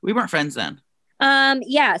City? We weren't friends then.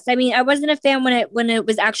 Yes. I mean, I wasn't a fan when it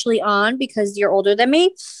was actually on because you're older than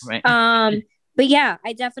me. Right. But yeah,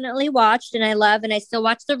 I definitely watched and I still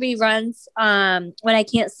watch the reruns when I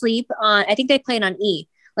can't sleep on. I think they play it on E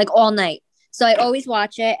like all night. So I always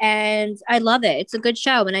watch it and I love it. It's a good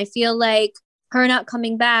show. And I feel like her not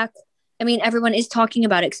coming back, I mean, everyone is talking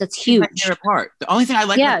about it because it's huge. She's my favorite part. The only thing I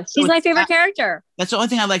like. Yeah, she's my favorite character. That's the only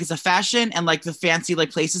thing I like is the fashion and like the fancy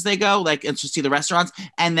like places they go, like and to see the restaurants.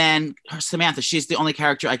 And then Samantha, she's the only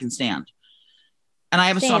character I can stand. And I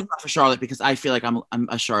have a soft spot for Charlotte because I feel like I'm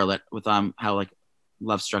a Charlotte with how like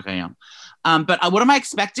love struck I am. But what am I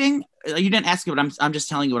expecting? You didn't ask me, but I'm just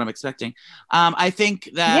telling you what I'm expecting. I think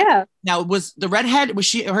that. Yeah. Now, was the redhead?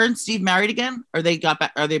 Was her and Steve married again, or they got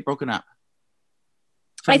back? Are they broken up?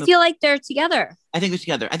 I feel like they're together. I think they're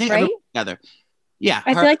together. I think right? Together. Yeah.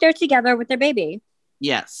 I feel like they're together with their baby.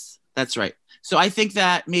 Yes, that's right. So I think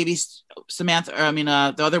that maybe Samantha,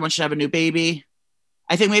 the other one should have a new baby.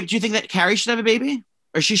 I think maybe, do you think that Carrie should have a baby?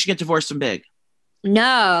 Or she should get divorced from Big?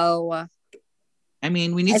 No. I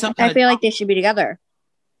mean, we need something. I feel like they should be together.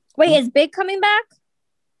 Wait, is Big coming back?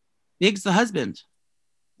 Big's the husband.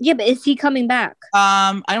 Yeah, but is he coming back?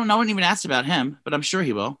 I don't know. I didn't even ask about him, but I'm sure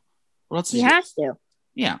he will. What else? He has to.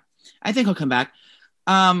 Yeah, I think he'll come back.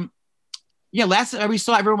 Last we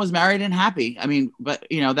saw everyone was married and happy. I mean, but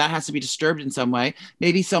that has to be disturbed in some way.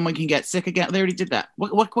 Maybe someone can get sick again. They already did that.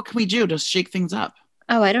 What can we do to shake things up?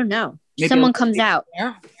 Oh, I don't know. Maybe someone comes out.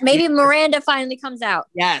 There? Maybe Miranda finally comes out.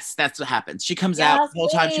 Yes, that's what happens. She comes out the whole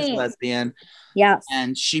time she's a lesbian. Yes.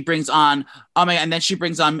 And she brings on and then she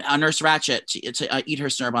brings on Nurse Ratched to eat her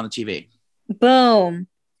snurb on the TV. Boom.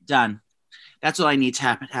 Done. That's what I need to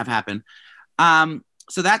have happen.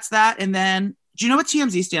 So that's that. And then, do you know what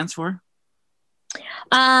TMZ stands for?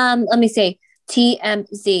 Let me see.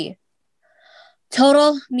 TMZ.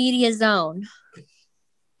 Total Media Zone.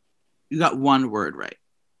 You got one word right.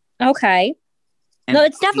 Okay. And no,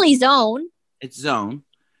 it's definitely zone. It's zone.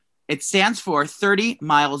 It stands for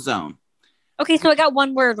 30-mile zone. Okay, so I got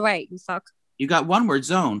one word right. You suck. You got one word,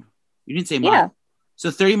 zone. You didn't say mile. Yeah. So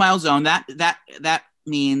 30-mile zone. That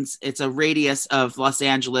means it's a radius of Los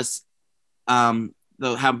Angeles.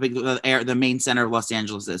 How big the main center of Los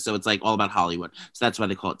Angeles is. So it's like all about Hollywood. So that's why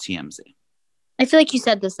they call it TMZ. I feel like you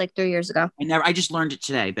said this like 3 years ago. I just learned it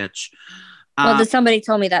today, bitch. Well, somebody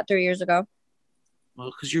told me that 3 years ago. Well,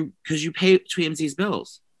 because you pay TMZ's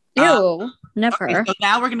bills. Ew, never. Okay, so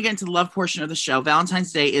now we're going to get into the love portion of the show.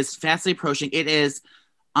 Valentine's Day is fastly approaching. It is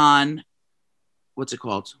on, what's it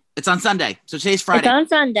called? It's on Sunday. So today's Friday. It's on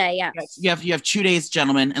Sunday, yes. You have 2 days,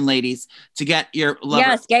 gentlemen and ladies, to get your love.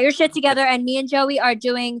 Yes, get your shit together. And me and Joey are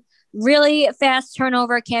doing really fast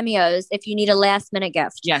turnover cameos if you need a last minute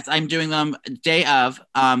gift. Yes, I'm doing them day of.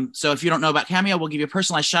 So if you don't know about Cameo, we'll give you a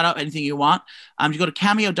personalized shout out, anything you want. You go to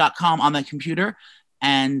cameo.com on the computer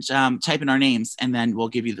and type in our names, and then we'll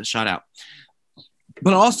give you the shout out.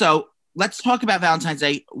 But also, let's talk about Valentine's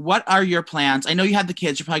Day. What are your plans? I know you have the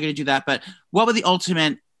kids. You're probably going to do that. But what would the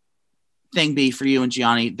ultimate thing be for you and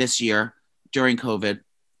Gianni this year during COVID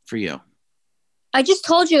for you? I just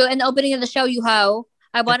told you in the opening of the show, you hoe.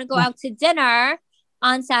 I want to go out to dinner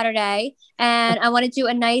on Saturday, and I want to do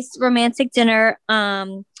a nice romantic dinner.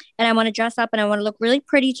 And I want to dress up and I want to look really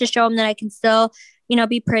pretty to show him that I can still,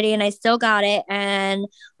 be pretty and I still got it. And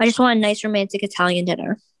I just want a nice romantic Italian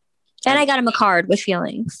dinner. And I got him a card with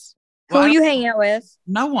feelings. Well, who are you hanging out with?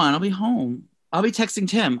 No one. I'll be home. I'll be texting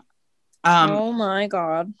Tim. Oh my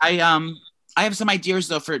God. I have some ideas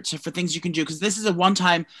though for things you can do, because this is a one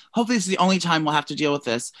time. Hopefully, this is the only time we'll have to deal with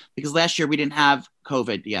this, because last year we didn't have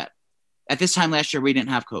COVID yet. At this time last year, we didn't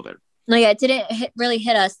have COVID. No, yeah, it didn't really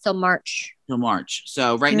hit us till March.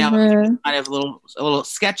 So right now, it's kind of a little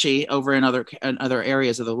sketchy over in other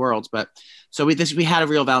areas of the world. But so we had a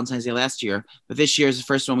real Valentine's Day last year, but this year is the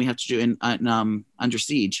first one we have to do in Under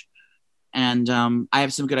Siege. And I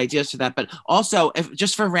have some good ideas for that. But also, if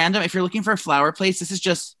you're looking for a flower place, this is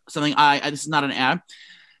just something this is not an ad.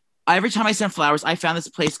 Every time I send flowers, I found this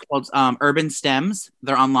place called Urban Stems.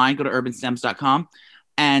 They're online. Go to urbanstems.com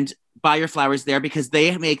and buy your flowers there, because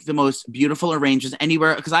they make the most beautiful arrangements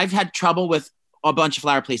anywhere. Because I've had trouble with a bunch of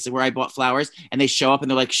flower places where I bought flowers and they show up and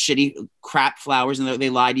they're like shitty crap flowers, and they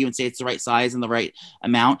lie to you and say it's the right size and the right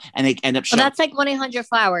amount, and they end up showing. Well, that's like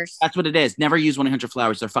 1-800-Flowers. That's what it is. Never use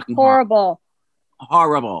 1-800-Flowers. They're fucking horrible.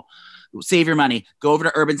 Save your money. Go over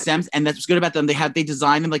to Urban Stems, and that's what's good about them. They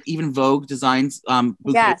design them like even Vogue designs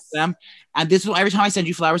bouquets for them. And this is every time I send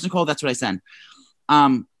you flowers, Nicole, that's what I send.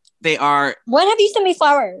 They are. When have you sent me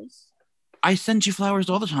flowers? I send you flowers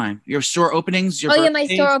all the time. Your store openings. Your my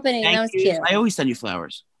store opening. That was cute. I always send you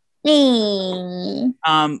flowers. Mm.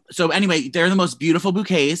 So anyway, they're the most beautiful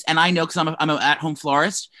bouquets, and I know because I'm an at-home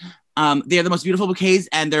florist. They're the most beautiful bouquets,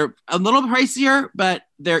 and they're a little pricier, but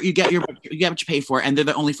you get what you pay for, and they're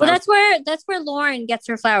the only flowers. Well, that's where Lauren gets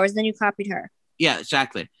her flowers. Then you copied her. Yeah,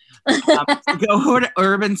 exactly. So go over to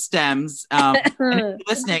Urban Stems. And if you're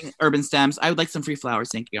listening, Urban Stems, I would like some free flowers.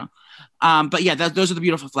 Thank you. But yeah, those are the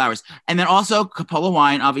beautiful flowers. And then also Coppola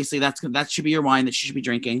wine. Obviously, that should be your wine that you should be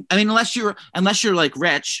drinking. I mean, unless you're like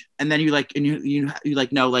rich, and then you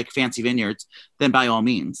know like fancy vineyards, then by all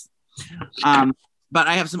means. But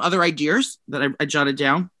I have some other ideas that I jotted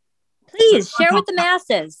down. Please share with the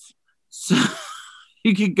masses. So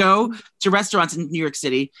you could go to restaurants in New York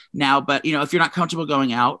City now, but if you're not comfortable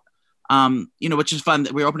going out, which is fun.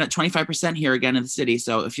 We're open at 25% here again in the city.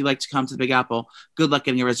 So if you like to come to the Big Apple, good luck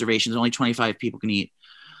getting a reservation. Only 25 people can eat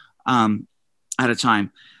at a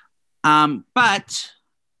time. But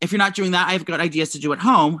if you're not doing that, I've got ideas to do at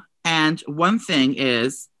home. And one thing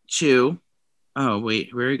is to,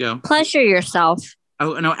 where you go? Pleasure yourself.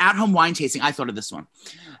 Oh, no, at-home wine tasting. I thought of this one.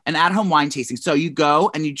 An at-home wine tasting. So you go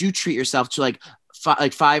and you do treat yourself to like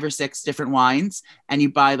 5 or 6 different wines, and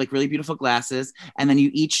you buy like really beautiful glasses, and then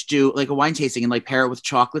you each do like a wine tasting and like pair it with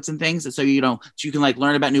chocolates and things. And so so you can like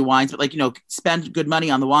learn about new wines, but like spend good money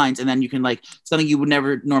on the wines, and then you can like something you would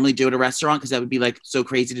never normally do at a restaurant, because that would be like so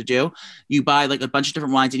crazy to do. You buy like a bunch of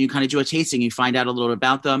different wines and you kind of do a tasting. You find out a little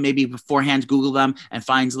about them, maybe beforehand Google them and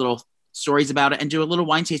find little stories about it, and do a little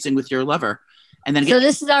wine tasting with your lover. And then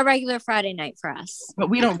this is our regular Friday night for us. But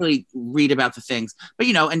we don't really read about the things, but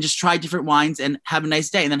and just try different wines and have a nice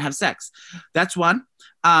day and then have sex. That's one.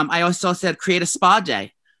 I also said create a spa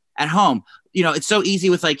day at home. It's so easy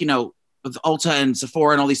with with Ulta and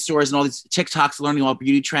Sephora and all these stores and all these TikToks learning all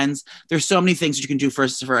beauty trends. There's so many things that you can do for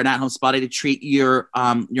an at-home spa day to treat your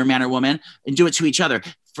man or woman, and do it to each other.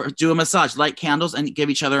 Do a massage, light candles, and give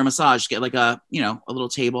each other a massage. Get like a little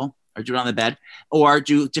table, or do it on the bed, or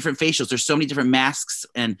do different facials. There's so many different masks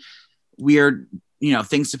and weird,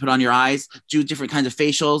 things to put on your eyes. Do different kinds of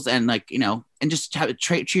facials, and and just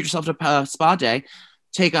treat yourself to a spa day.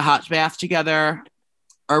 Take a hot bath together,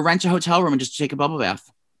 or rent a hotel room and just take a bubble bath.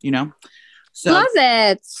 So love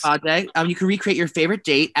it. Spa day. You can recreate your favorite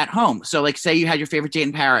date at home. So like, say you had your favorite date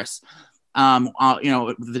in Paris,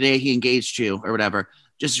 the day he engaged you or whatever.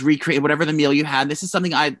 Just recreate whatever the meal you had. This is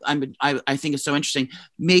something I think is so interesting.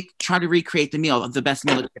 Try to recreate the meal of the best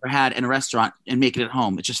meal that you ever had in a restaurant, and make it at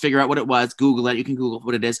home. Just figure out what it was, Google it. You can Google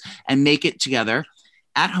what it is, and make it together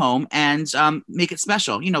at home, and make it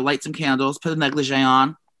special. Light some candles, put a negligee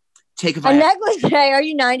on, take a negligee. Are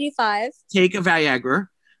you 95? Take a Viagra.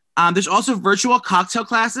 There's also virtual cocktail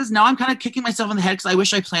classes. Now I'm kind of kicking myself in the head, because I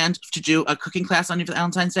wish I planned to do a cooking class on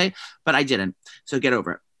Valentine's Day, but I didn't. So get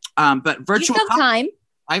over it. But virtual you still have time.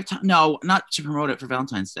 No, not to promote it for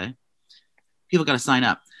Valentine's Day. People got to sign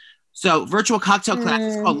up. So virtual cocktail class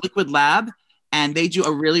is called Liquid Lab, and they do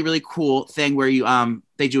a really, really cool thing where you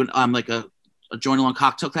they do like a join along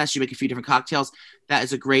cocktail class. You make a few different cocktails. That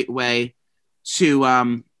is a great way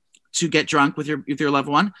to get drunk with your loved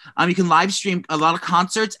one. You can live stream a lot of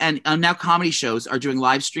concerts, and now comedy shows are doing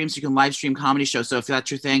live streams. So you can live stream comedy shows. So if that's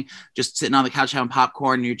your thing, just sitting on the couch having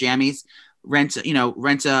popcorn and your jammies, rent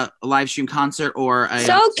a live stream concert or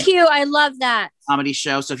so cute. I love that comedy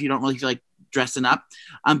show. So if you don't really feel like dressing up,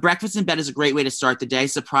 breakfast in bed is a great way to start the day.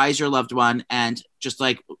 Surprise your loved one and just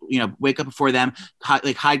like, wake up before them,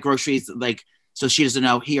 hide groceries, like, so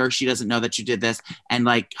he or she doesn't know that you did this, and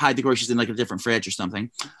like hide the groceries in like a different fridge or something,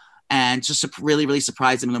 and just really, really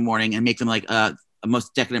surprise them in the morning and make them like a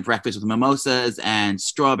most decadent breakfast with mimosas and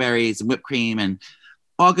strawberries and whipped cream and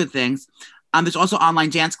all good things. There's also online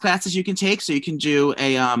dance classes you can take. So you can do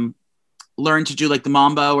learn to do like the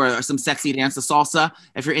mambo or some sexy dance, the salsa.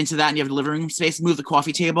 If you're into that and you have a living room space, move the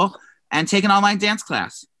coffee table and take an online dance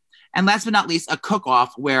class. And last but not least, a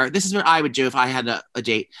cook-off, where this is what I would do if I had a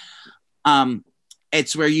date.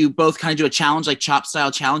 It's where you both kind of do a challenge, like chop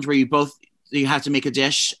style challenge, where you have to make a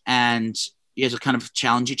dish and you have to kind of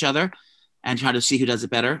challenge each other and try to see who does it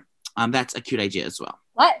better. That's a cute idea as well.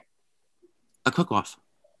 What? A cook-off.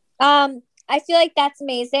 I feel like that's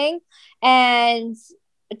amazing. And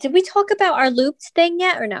did we talk about our looped thing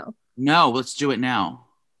yet or no? No, let's do it now.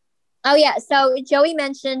 Oh yeah. So Joey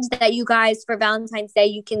mentioned that you guys for Valentine's Day,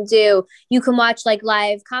 you can watch like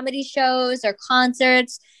live comedy shows or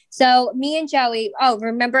concerts. So me and Joey,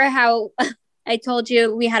 remember how I told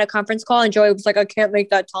you we had a conference call and Joey was like, I can't make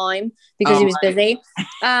that time because he was busy.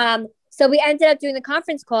 So we ended up doing the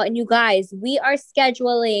conference call, and you guys, we are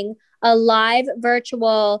scheduling a live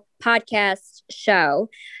virtual podcast show.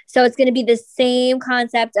 So it's going to be the same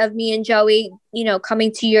concept of me and Joey,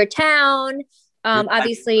 coming to your town.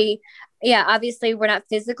 Obviously we're not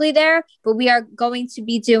physically there, but we are going to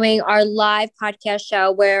be doing our live podcast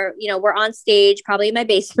show where, we're on stage, probably in my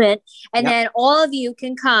basement. And then all of you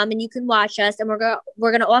can come and you can watch us. And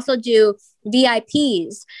we're going to also do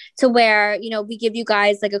VIPs to where, we give you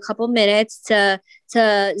guys like a couple minutes to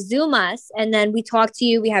Zoom us. And then we talk to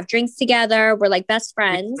you. We have drinks together. We're like best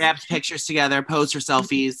friends. We grab pictures together, pose for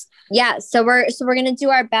selfies. Yeah. So we're going to do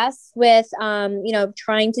our best with,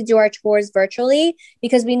 trying to do our tours virtually,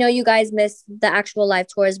 because we know you guys miss the actual live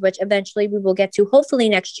tours, which eventually we will get to hopefully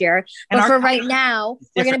next year. But for right now,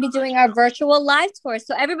 we're going to be doing our virtual live tour.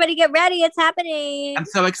 So everybody get ready. It's happening. I'm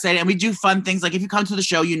so excited. And we do fun things. Like if you come to the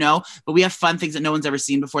show, but we have fun things that no one's ever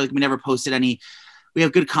seen before. Like we never posted any. We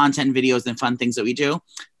have good content videos and fun things that we do.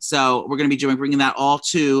 So we're going to be bringing that all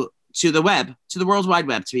to the web, to the World Wide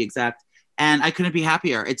Web, to be exact. And I couldn't be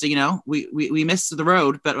happier. It's, we missed the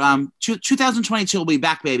road, but 2022 will be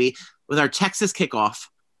back, baby, with our Texas kickoff.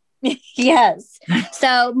 Yes.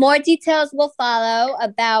 So more details will follow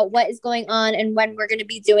about what is going on and when we're going to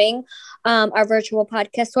be doing our virtual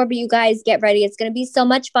podcast tour. But you guys get ready. It's going to be so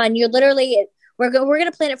much fun. We're going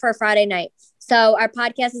to plan it for a Friday night. So our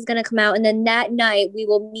podcast is going to come out, and then that night we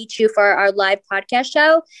will meet you for our live podcast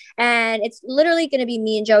show. And it's literally going to be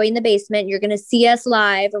me and Joey in the basement. You're going to see us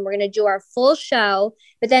live, and we're going to do our full show,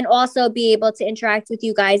 but then also be able to interact with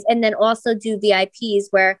you guys, and then also do VIPs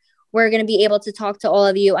where we're going to be able to talk to all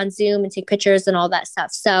of you on Zoom and take pictures and all that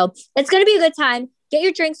stuff. So it's going to be a good time. Get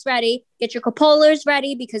your drinks ready, get your cupolers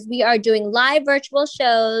ready, because we are doing live virtual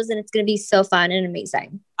shows, and it's going to be so fun and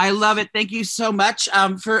amazing. I love it. Thank you so much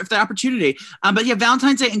for the opportunity. But yeah,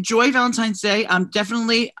 Valentine's Day, enjoy Valentine's Day.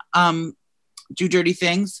 Definitely do dirty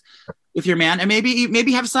things with your man, and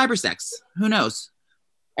maybe have cyber sex. Who knows?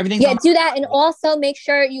 Everything's do that. And also make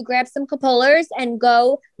sure you grab some cupolers and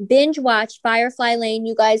go binge watch Firefly Lane.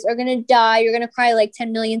 You guys are going to die. You're going to cry like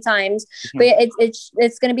 10 million times, but it's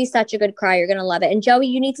going to be such a good cry. You're going to love it. And Joey,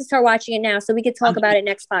 you need to start watching it now so we could talk about it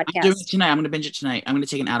next podcast. I'm doing it tonight. I'm going to binge it tonight. I'm going to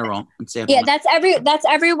take an Adderall and stay up. Yeah, that's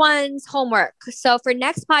everyone's homework. So for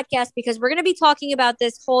next podcast, because we're going to be talking about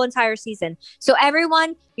this whole entire season. So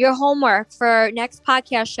everyone, your homework for next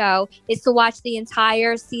podcast show is to watch the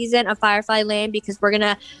entire season of Firefly Lane, because we're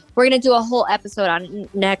gonna do a whole episode on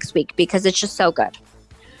it next week because it's just so good.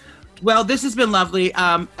 Well, this has been lovely.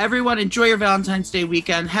 Everyone, enjoy your Valentine's Day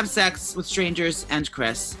weekend. Have sex with strangers and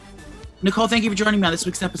Chris. Nicole, thank you for joining me on this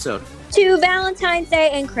week's episode. To Valentine's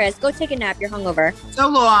Day and Chris, go take a nap. You're hungover. So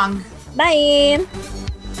long. Bye.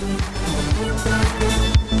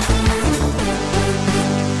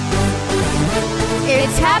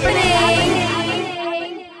 It's happening.